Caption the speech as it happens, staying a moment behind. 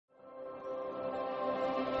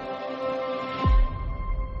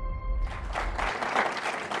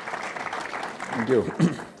Thank you.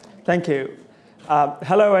 Thank you.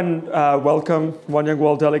 Hello and welcome, One Young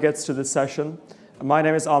World delegates, to this session. My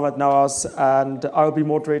name is Ahmed Nawaz, and I'll be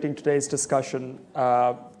moderating today's discussion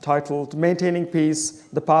titled Maintaining Peace,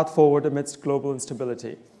 the Path Forward Amidst Global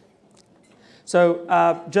Instability. So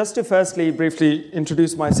just to firstly briefly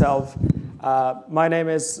introduce myself, my name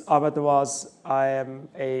is Ahmed Nawaz. I am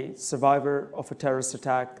a survivor of a terrorist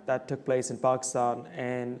attack that took place in Pakistan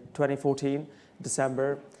in 2014,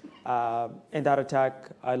 December. In that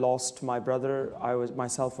attack, I lost my brother. I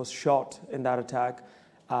myself was shot in that attack,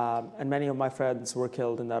 and many of my friends were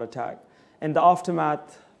killed in that attack. In the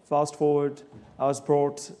aftermath, fast forward, I was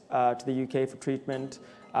brought to the UK for treatment,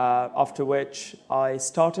 after which I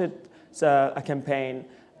started a campaign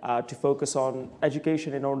to focus on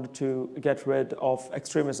education in order to get rid of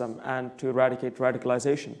extremism and to eradicate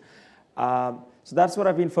radicalization. So that's what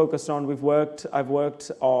I've been focused on. I've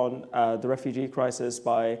worked on the refugee crisis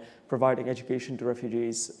by providing education to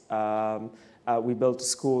refugees. We built a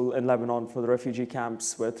school in Lebanon for the refugee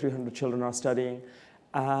camps where 300 children are studying.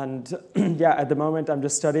 And yeah, at the moment I'm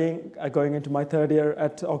just studying, going into my third year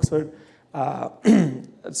at Oxford.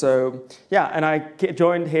 So yeah, and I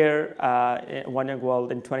joined here in One Young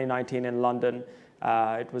World in 2019 in London.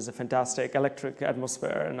 It was a fantastic electric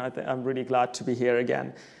atmosphere, and I'm really glad to be here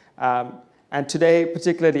again. And today,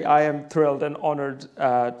 particularly, I am thrilled and honored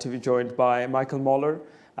to be joined by Michael Møller,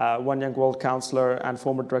 One Young World Counsellor and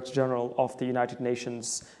former Director General of the United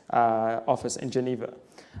Nations office in Geneva.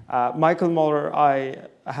 Michael Møller, I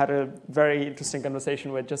had a very interesting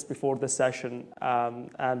conversation with just before this session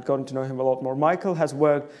and gotten to know him a lot more. Michael has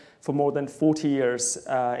worked for more than 40 years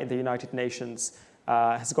in the United Nations,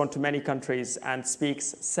 has gone to many countries and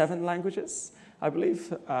speaks 7 languages, I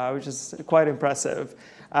believe, which is quite impressive.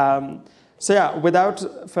 So yeah,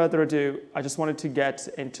 without further ado, I just wanted to get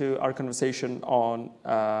into our conversation on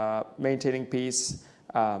maintaining peace,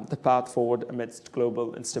 the path forward amidst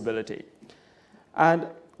global instability. And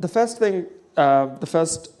the first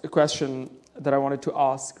question that I wanted to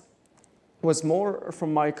ask was more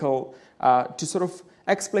from Michael to sort of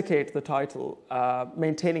explicate the title,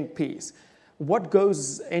 Maintaining Peace. What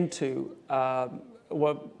goes into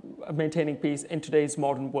maintaining peace in today's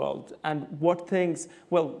modern world, and what things,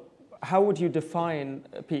 well, how would you define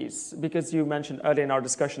peace? Because you mentioned earlier in our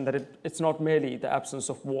discussion that it's not merely the absence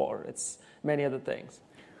of war, it's many other things.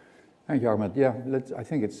 Thank you, Ahmed. Yeah, I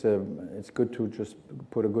think it's good to just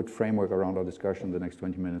put a good framework around our discussion in the next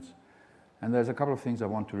 20 minutes. And there's a couple of things I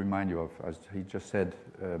want to remind you of. As he just said,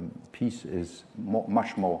 peace is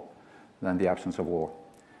much more than the absence of war.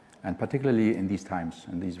 And particularly in these times,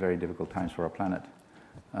 in these very difficult times for our planet.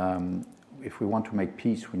 If we want to make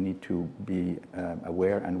peace, we need to be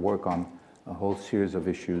aware and work on a whole series of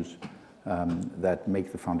issues that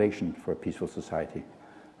make the foundation for a peaceful society.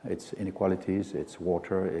 It's inequalities, it's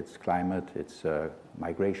water, it's climate, it's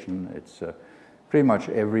migration, it's pretty much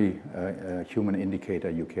every human indicator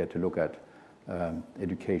you care to look at,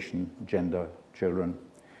 education, gender, children,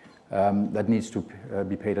 that needs to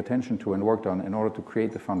be paid attention to and worked on in order to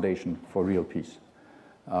create the foundation for real peace.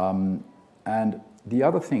 And the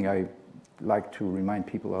other thing I like to remind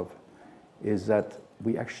people of is that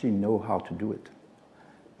we actually know how to do it.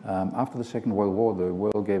 After the Second World War, the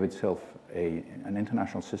world gave itself an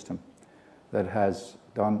international system that has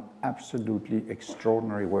done absolutely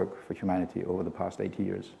extraordinary work for humanity over the past 80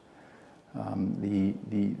 years. The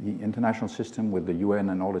international system with the UN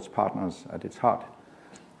and all its partners at its heart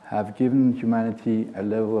have given humanity a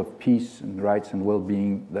level of peace and rights and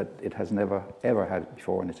well-being that it has never, ever had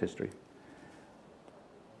before in its history.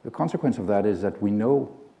 The consequence of that is that we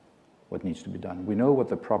know what needs to be done. We know what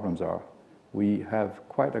the problems are. We have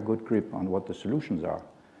quite a good grip on what the solutions are.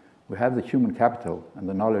 We have the human capital and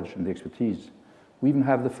the knowledge and the expertise. We even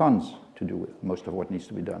have the funds to do most of what needs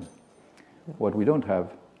to be done. What we don't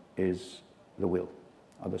have is the will,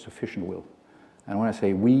 or the sufficient will. And when I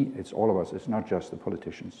say we, it's all of us. It's not just the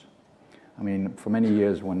politicians. I mean, for many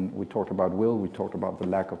years when we talked about will, we talked about the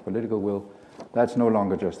lack of political will. That's no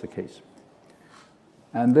longer just the case.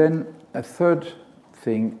 And then a third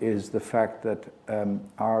thing is the fact that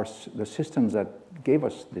the systems that gave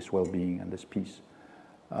us this well-being and this peace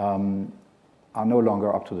are no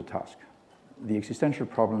longer up to the task. The existential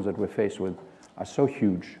problems that we're faced with are so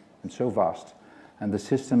huge and so vast, and the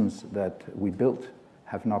systems that we built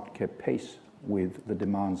have not kept pace with the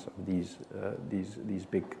demands of these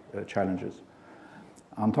big challenges.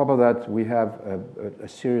 On top of that, we have a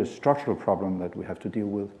serious structural problem that we have to deal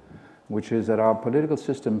with, which is that our political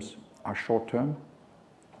systems are short-term.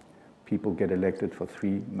 People get elected for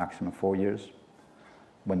 3, maximum 4 years,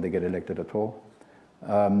 when they get elected at all.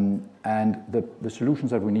 And the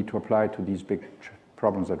solutions that we need to apply to these big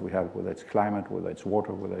problems that we have, whether it's climate, whether it's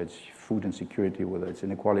water, whether it's food insecurity, whether it's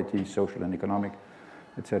inequality, social and economic,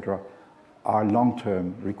 etc., are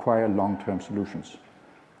long-term, require long-term solutions.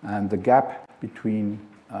 And the gap between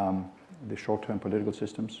the short-term political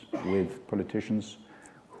systems with politicians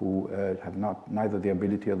who have neither the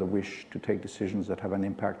ability or the wish to take decisions that have an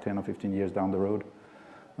impact 10 or 15 years down the road,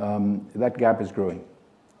 that gap is growing.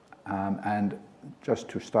 And just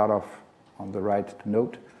to start off on the right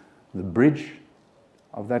note, the bridge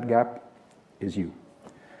of that gap is you.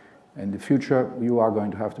 In the future, you are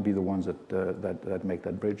going to have to be the ones that make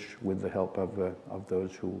that bridge with the help of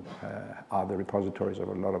those who are the repositories of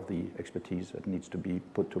a lot of the expertise that needs to be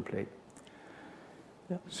put to play.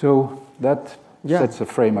 Yeah. So that sets a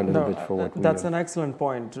frame a little bit for what we That's an excellent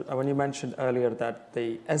point. When you mentioned earlier that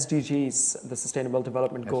the SDGs, the Sustainable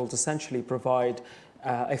Development Goals, essentially provide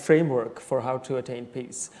a framework for how to attain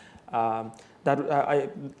peace.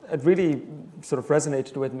 It really sort of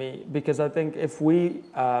resonated with me, because I think if we,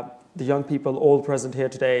 the young people all present here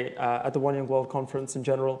today at the One Young World Conference in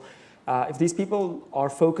general, if these people are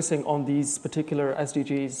focusing on these particular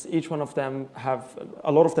SDGs,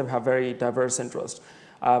 a lot of them have very diverse interests.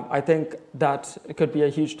 I think that it could be a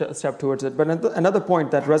huge step towards it. But another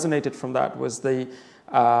point that resonated from that was the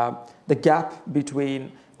gap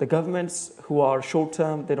between the governments who are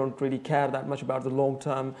short-term. They don't really care that much about the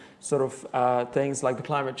long-term sort of things like the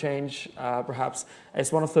climate change, perhaps.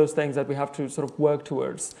 It's one of those things that we have to sort of work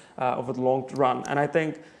towards over the long run. And I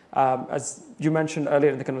think, as you mentioned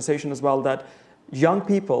earlier in the conversation as well, that young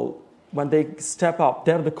people, when they step up,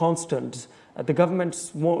 they're the constant. The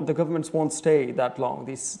governments won't stay that long,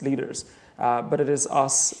 these leaders, but it is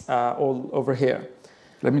us all over here.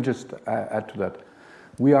 Let me just add to that.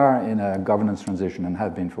 We are in a governance transition and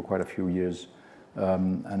have been for quite a few years,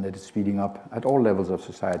 and it is speeding up at all levels of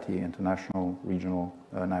society, international, regional,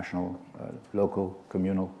 national, local,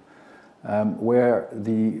 communal, where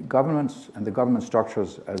the governments and the government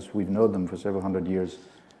structures as we've known them for several hundred years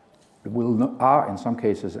are in some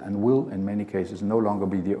cases and will in many cases no longer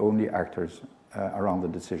be the only actors around the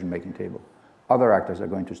decision-making table. Other actors are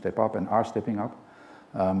going to step up and are stepping up.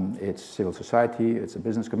 It's civil society, it's a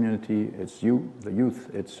business community, it's you, the youth,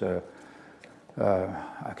 it's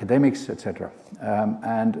academics, etc.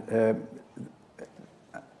 And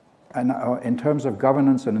in terms of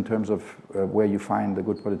governance and in terms of where you find the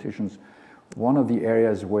good politicians, one of the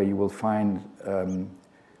areas where you will find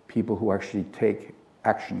people who actually take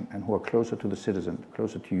action and who are closer to the citizen,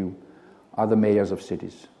 closer to you, are the mayors of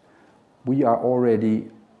cities. We are already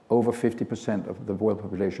over 50% of the world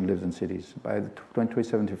population lives in cities. By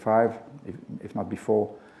 2075, if not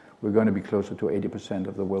before, we're going to be closer to 80%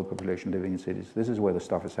 of the world population living in cities. This is where the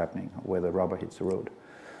stuff is happening, where the rubber hits the road.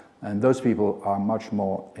 And those people are much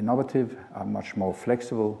more innovative, are much more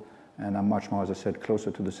flexible, and are much more, as I said, closer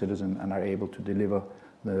to the citizen and are able to deliver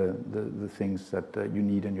the things that you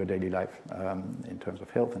need in your daily life, in terms of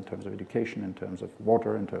health, in terms of education, in terms of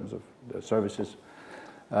water, in terms of services.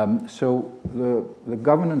 So the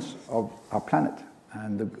governance of our planet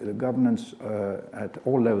and the governance at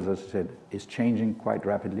all levels, as I said, is changing quite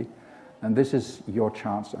rapidly. And this is your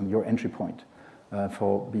chance and your entry point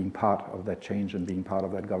for being part of that change and being part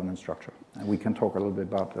of that governance structure. And we can talk a little bit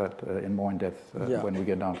about that in more in depth when we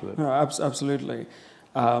get down to that. No, absolutely.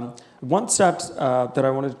 One stat that I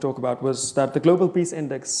wanted to talk about was that the Global Peace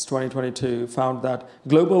Index 2022 found that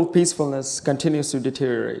global peacefulness continues to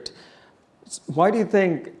deteriorate. Why do you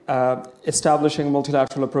think establishing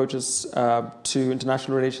multilateral approaches to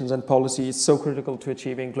international relations and policy is so critical to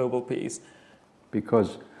achieving global peace?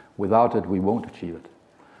 Because without it, we won't achieve it.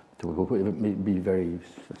 It would be a very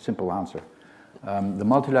simple answer. The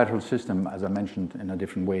multilateral system, as I mentioned in a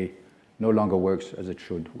different way, no longer works as it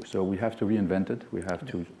should. So we have to reinvent it. We have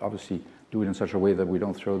to obviously do it in such a way that we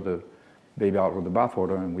don't throw the baby out with the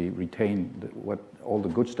bathwater and we retain all the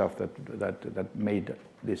good stuff that made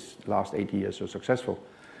this last 80 years so successful.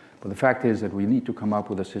 But the fact is that we need to come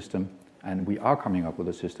up with a system, and we are coming up with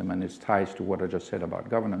a system, and it ties to what I just said about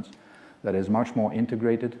governance, that is much more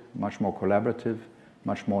integrated, much more collaborative,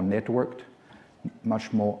 much more networked,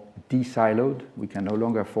 much more de-siloed. We can no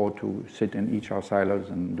longer afford to sit in each our silos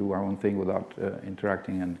and do our own thing without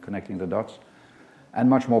interacting and connecting the dots, and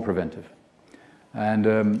much more preventive. And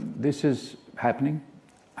this is happening.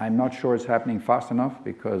 I'm not sure it's happening fast enough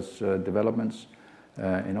because developments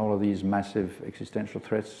in all of these massive existential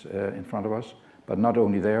threats in front of us, but not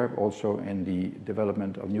only there, also in the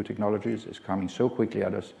development of new technologies is coming so quickly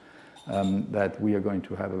at us that we are going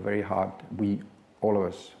to have a very hard, all of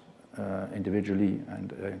us individually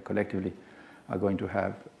and collectively are going to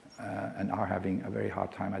have and are having a very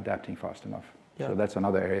hard time adapting fast enough. Yeah. So that's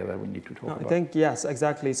another area that we need to talk about. I think, yes,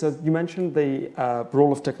 exactly. So you mentioned the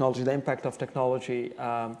role of technology, the impact of technology.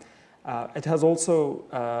 It has also,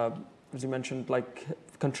 as you mentioned, like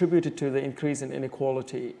contributed to the increase in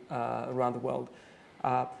inequality around the world.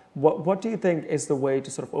 What do you think is the way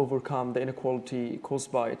to sort of overcome the inequality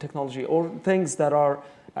caused by technology, or things that are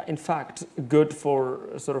in fact good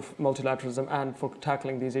for sort of multilateralism and for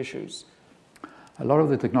tackling these issues? A lot of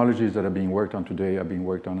the technologies that are being worked on today are being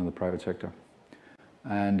worked on in the private sector.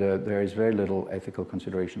 And there is very little ethical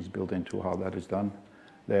considerations built into how that is done.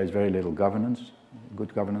 There is very little governance,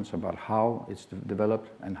 good governance about how it's developed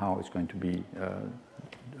and how it's going to be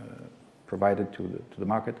provided to the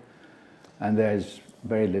market. And there is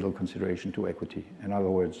very little consideration to equity. In other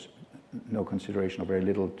words, no consideration or very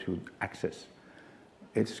little to access.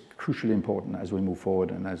 It's crucially important as we move forward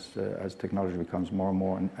and as technology becomes more and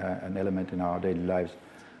more an element in our daily lives,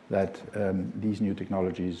 that these new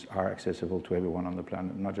technologies are accessible to everyone on the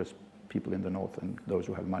planet, not just people in the north and those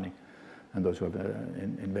who have money and those who have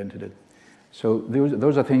invented it. So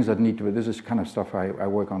those are things that need to be, this is kind of stuff I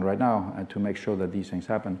work on right now, and to make sure that these things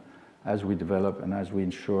happen as we develop and as we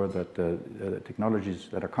ensure that the technologies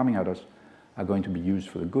that are coming at us are going to be used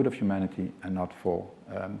for the good of humanity and not for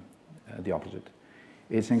the opposite.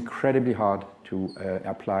 It's incredibly hard to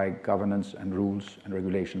apply governance and rules and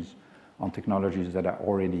regulations on technologies that are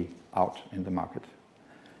already out in the market.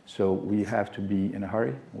 So we have to be in a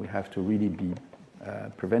hurry. We have to really be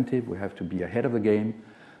preventive. We have to be ahead of the game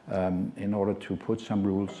in order to put some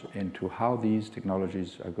rules into how these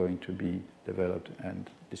technologies are going to be developed and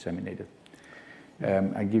disseminated.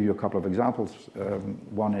 I'll give you a couple of examples.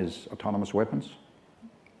 One is autonomous weapons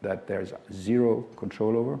that there's zero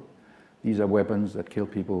control over. These are weapons that kill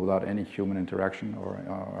people without any human interaction or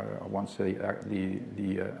once the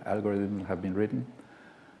algorithms have been written.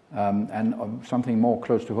 And something more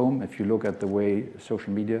close to home, if you look at the way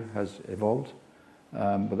social media has evolved,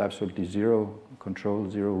 with absolutely zero control,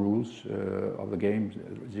 zero rules of the game,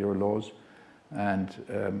 zero laws, and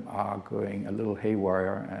are going a little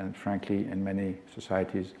haywire, and frankly, in many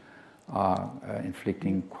societies, are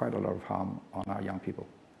inflicting quite a lot of harm on our young people.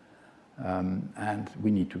 And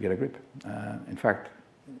we need to get a grip. In fact,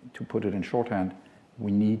 to put it in shorthand,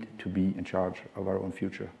 we need to be in charge of our own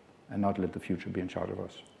future and not let the future be in charge of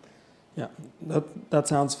us. Yeah, that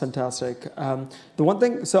sounds fantastic. The one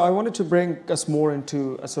thing, so I wanted to bring us more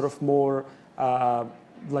into a sort of more a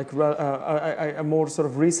more sort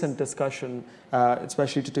of recent discussion,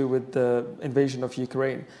 especially to do with the invasion of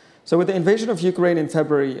Ukraine. So with the invasion of Ukraine in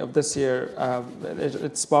February of this year,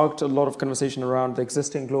 it sparked a lot of conversation around the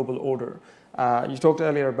existing global order. You talked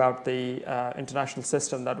earlier about the international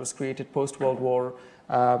system that was created post-World War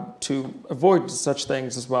to avoid such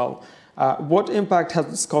things as well. What impact has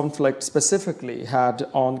this conflict specifically had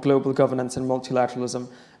on global governance and multilateralism?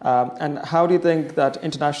 And how do you think that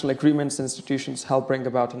international agreements and institutions help bring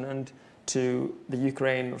about an end to the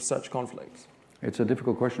Ukraine or such conflicts? It's a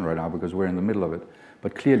difficult question right now because we're in the middle of it.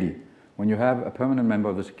 But clearly, when you have a permanent member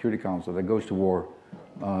of the Security Council that goes to war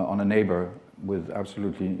on a neighbor with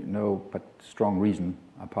absolutely no but strong reason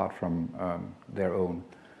apart from their own,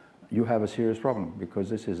 you have a serious problem, because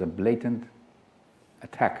this is a blatant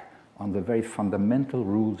attack on the very fundamental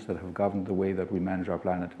rules that have governed the way that we manage our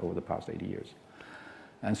planet over the past 80 years.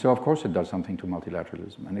 And so, of course, it does something to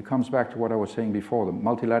multilateralism. And it comes back to what I was saying before. The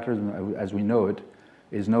multilateralism, as we know it,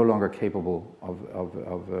 is no longer capable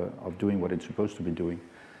of doing what it's supposed to be doing.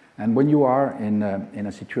 And when you are in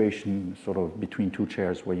a situation sort of between two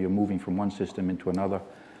chairs where you're moving from one system into another,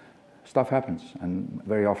 stuff happens, and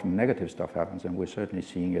very often negative stuff happens, and we're certainly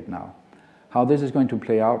seeing it now. How this is going to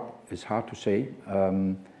play out is hard to say.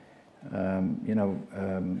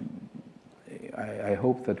 I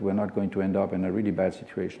hope that we're not going to end up in a really bad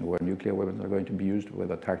situation where nuclear weapons are going to be used,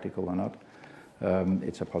 whether tactical or not.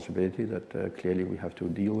 It's a possibility that clearly we have to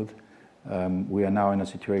deal with. We are now in a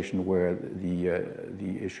situation where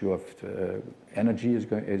the issue of energy is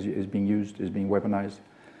being used, is being weaponized,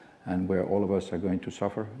 and where all of us are going to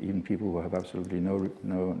suffer, even people who have absolutely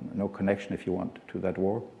no connection, if you want, to that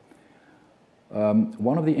war.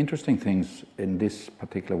 One of the interesting things in this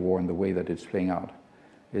particular war and the way that it's playing out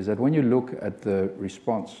is that when you look at the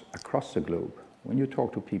response across the globe, when you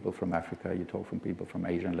talk to people from Africa, you talk to people from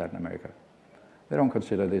Asia and Latin America, they don't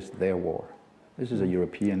consider this their war. This is a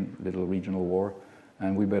European little regional war,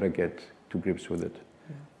 and we better get to grips with it.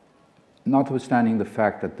 Yeah. Notwithstanding the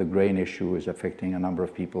fact that the grain issue is affecting a number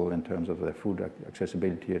of people in terms of their food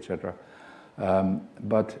accessibility, etc.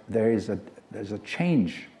 But there's a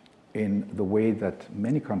change in the way that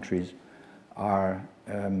many countries are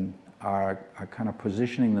are kind of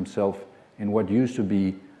positioning themselves in what used to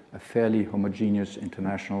be a fairly homogeneous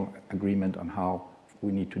international agreement on how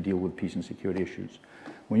we need to deal with peace and security issues.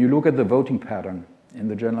 When you look at the voting pattern in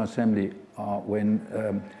the General Assembly when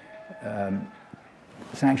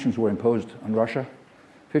sanctions were imposed on Russia,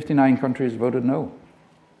 59 countries voted no.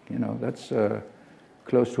 You know, that's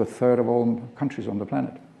close to a third of all countries on the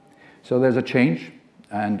planet. So there's a change,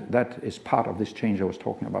 and that is part of this change I was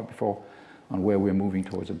talking about before, on where we're moving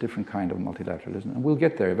towards a different kind of multilateralism. And we'll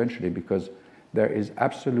get there eventually, because there is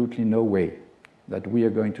absolutely no way that we are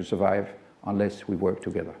going to survive unless we work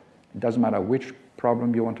together. It doesn't matter which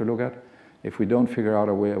problem you want to look at. If we don't figure out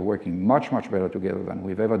a way of working much, much better together than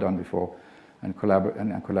we've ever done before and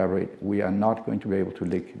collaborate, we are not going to be able to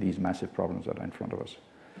lick these massive problems that are in front of us.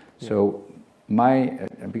 Yeah. So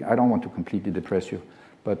I don't want to completely depress you,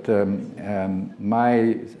 but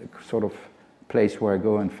my sort of place where I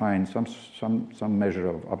go and find some measure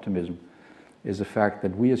of optimism is the fact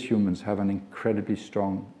that we as humans have an incredibly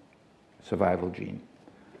strong survival gene.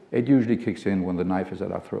 It usually kicks in when the knife is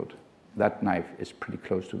at our throat. That knife is pretty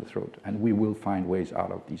close to the throat, and we will find ways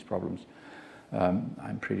out of these problems.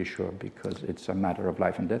 I'm pretty sure, because it's a matter of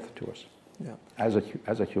life and death to us, yeah, as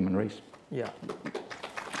a human race. Yeah.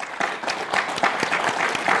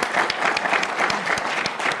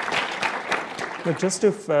 But just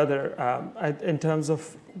to further, in terms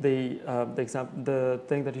of the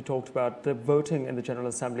thing that you talked about, the voting in the General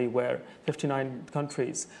Assembly, where 59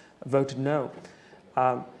 countries voted no.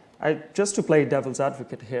 Just to play devil's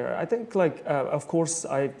advocate here, I think, of course,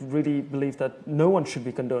 I really believe that no one should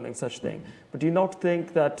be condoning such thing. But do you not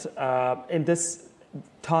think that in this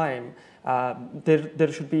time,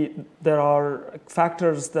 there are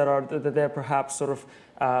factors that they're perhaps sort of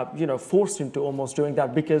forced into almost doing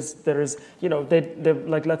that, because there is,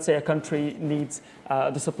 like, let's say a country needs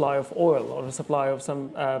the supply of oil or the supply of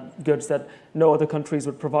some goods that no other countries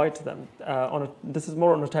would provide to them. This is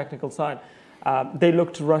more on a technical side. They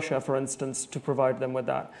look to Russia, for instance, to provide them with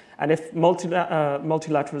that. And if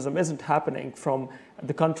multilateralism isn't happening from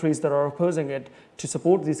the countries that are opposing it to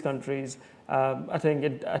support these countries, I think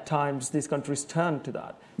at times these countries turn to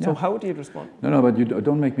that. Yeah. So how would you respond? No, but you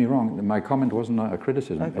don't make me wrong. My comment wasn't a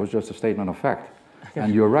criticism. Okay. It was just a statement of fact. Okay.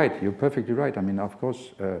 And you're right. You're perfectly right. I mean, of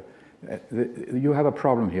course, you have a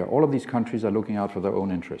problem here. All of these countries are looking out for their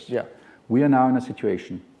own interests. Yeah. We are now in a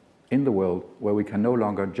situation in the world where we can no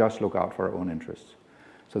longer just look out for our own interests.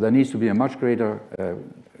 So there needs to be a much greater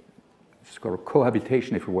sort of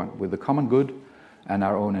cohabitation, if we want, with the common good and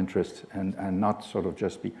our own interests, and not sort of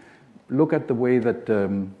just be... Look at the way that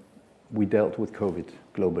we dealt with COVID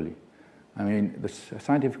globally. I mean, the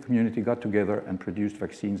scientific community got together and produced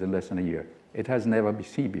vaccines in less than a year. It has never been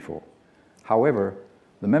seen before. However,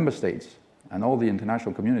 the member states and all the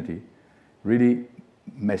international community really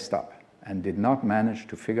messed up and did not manage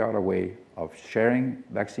to figure out a way of sharing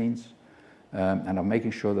vaccines and of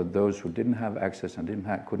making sure that those who didn't have access and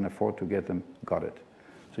couldn't afford to get them got it.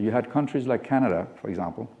 So you had countries like Canada, for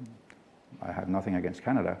example. I have nothing against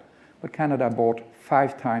Canada, but Canada bought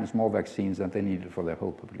 5 times more vaccines than they needed for their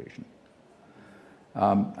whole population.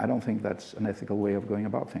 I don't think that's an ethical way of going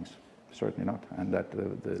about things, certainly not, and that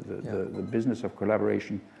the business of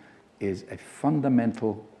collaboration is a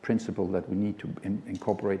fundamental principle that we need to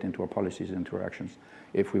incorporate into our policies and into our actions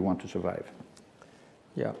if we want to survive.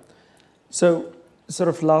 Yeah. So, sort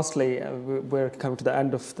of lastly, we're coming to the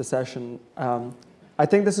end of the session. I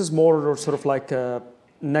think this is more sort of like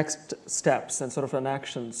next steps and sort of an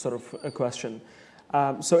action sort of a question.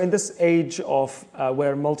 So in this age of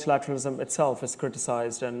where multilateralism itself is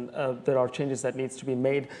criticized and there are changes that needs to be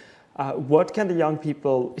made, what can the young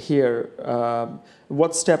people here,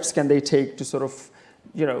 what steps can they take to sort of,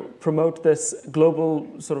 promote this global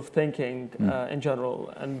sort of thinking in general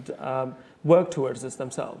and work towards this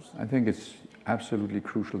themselves? I think it's absolutely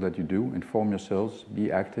crucial that you do. Inform yourselves,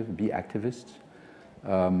 be active, be activists.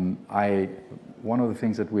 One of the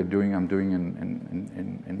things that I'm doing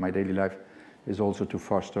in my daily life is also to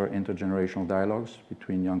foster intergenerational dialogues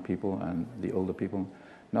between young people and the older people,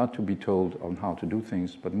 not to be told on how to do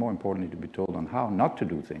things, but more importantly to be told on how not to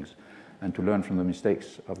do things and to learn from the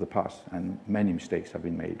mistakes of the past. And many mistakes have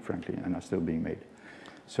been made, frankly, and are still being made.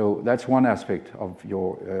 So that's one aspect of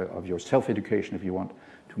your self-education, if you want,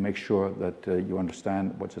 to make sure that you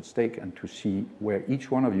understand what's at stake and to see where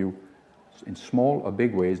each one of you, in small or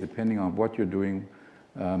big ways, depending on what you're doing,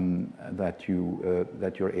 that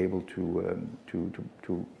you're able to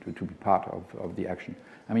be part of the action.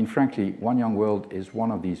 I mean, frankly, One Young World is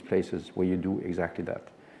one of these places where you do exactly that,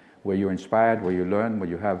 where you're inspired, where you learn, where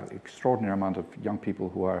you have extraordinary amount of young people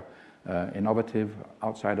who are innovative,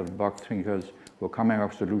 outside of the box thinkers, who are coming up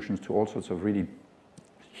with solutions to all sorts of really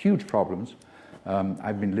huge problems.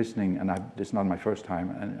 I've been listening, and this is not my first time,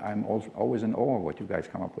 and I'm always in awe of what you guys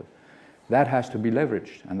come up with. That has to be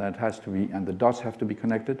leveraged, and and the dots have to be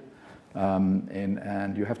connected,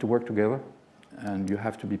 and you have to work together, and you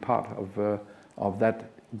have to be part of that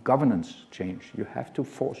governance change. You have to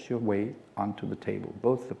force your way onto the table,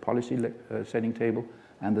 both the policy setting table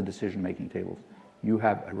and the decision-making table. You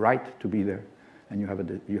have a right to be there, and you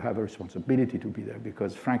have a responsibility to be there,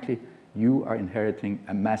 because frankly, you are inheriting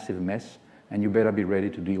a massive mess, and you better be ready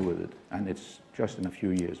to deal with it. And it's just in a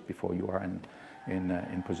few years before you are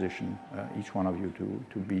in position, each one of you,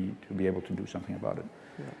 to be able to do something about it.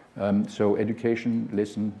 Yeah. So education,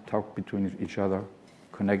 listen, talk between each other,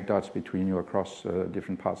 connect dots between you across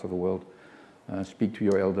different parts of the world. Speak to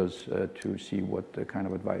your elders to see what kind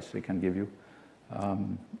of advice they can give you.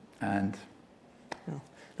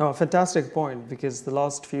 No, a fantastic point, because the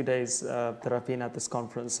last few days that I've been at this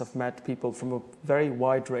conference, I've met people from a very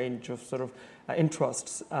wide range of sort of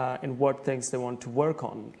interests in what things they want to work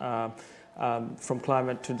on, from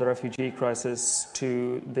climate to the refugee crisis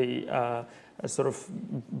to the sort of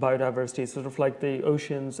biodiversity, sort of like the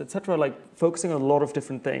oceans, etc., like focusing on a lot of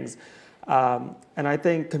different things. And I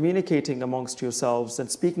think communicating amongst yourselves and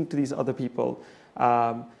speaking to these other people,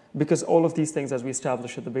 because all of these things, as we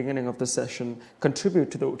established at the beginning of the session,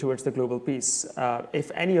 contribute towards the global peace.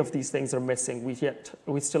 If any of these things are missing, we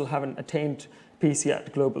still haven't attained peace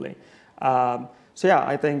yet globally. So yeah,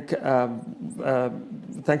 I think,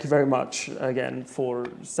 thank you very much again for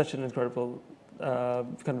such an incredible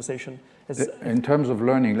conversation. In terms of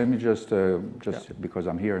learning, let me just because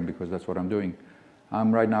I'm here and because that's what I'm doing,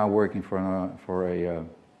 I'm right now working for a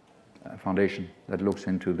foundation that looks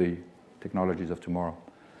into the technologies of tomorrow,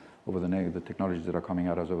 the technologies that are coming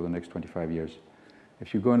at us over the next 25 years.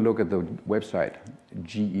 If you go and look at the website,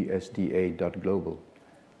 gesda.global,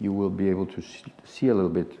 you will be able to see a little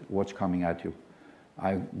bit what's coming at you.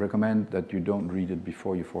 I recommend that you don't read it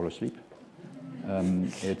before you fall asleep.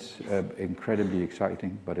 It's incredibly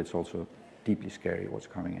exciting, but it's also deeply scary what's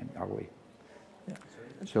coming in our way. Yeah.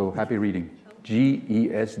 So happy reading.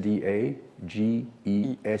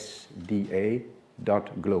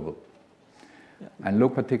 GESDA.global. Yeah. And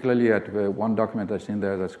look particularly at one document that's in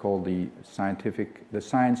there that's called the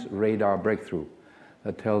Science Radar Breakthrough,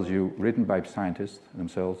 that tells you, written by scientists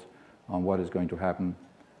themselves, on what is going to happen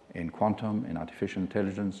in quantum, in artificial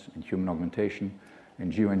intelligence, in human augmentation, in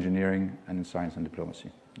geoengineering, and in science and diplomacy.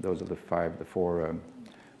 Those are the four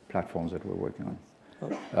platforms that we're working on.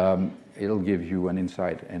 It'll give you an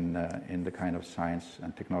insight in the kind of science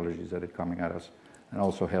and technologies that are coming at us, and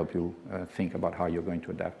also help you think about how you're going to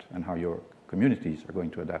adapt and how your communities are going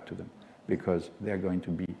to adapt to them, because they're going to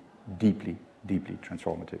be deeply, deeply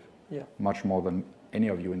transformative. Yeah. Much more than any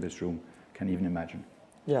of you in this room can even imagine.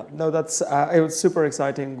 Yeah, no, it was super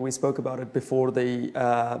exciting. We spoke about it before the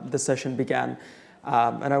session began.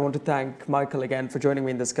 And I want to thank Michael again for joining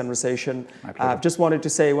me in this conversation. Just wanted to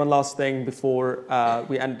say one last thing before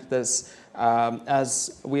we end this.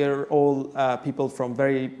 As we are all people from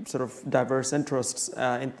very sort of diverse interests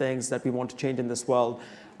in things that we want to change in this world,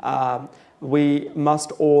 we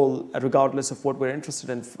must all, regardless of what we're interested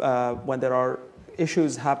in, when there are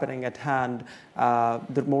issues happening at hand,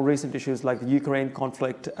 the more recent issues like the Ukraine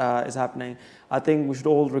conflict is happening, I think we should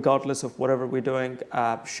all, regardless of whatever we're doing,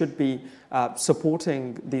 should be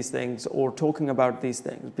supporting these things or talking about these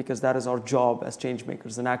things, because that is our job as change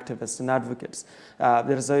makers and activists and advocates.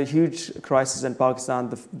 There is a huge crisis in Pakistan.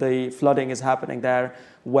 The flooding is happening there,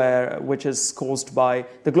 which is caused by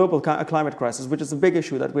the global climate crisis, which is a big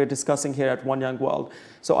issue that we're discussing here at One Young World.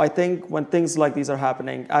 So I think when things like these are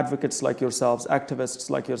happening, advocates like yourselves, activists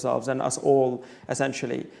like yourselves, and us all,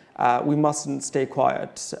 essentially, we mustn't stay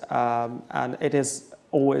quiet. And it is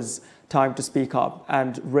always time to speak up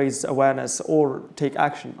and raise awareness or take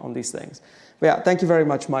action on these things. But yeah, thank you very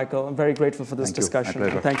much, Michael. I'm very grateful for this discussion.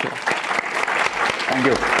 My pleasure. Thank you. Thank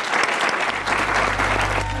you.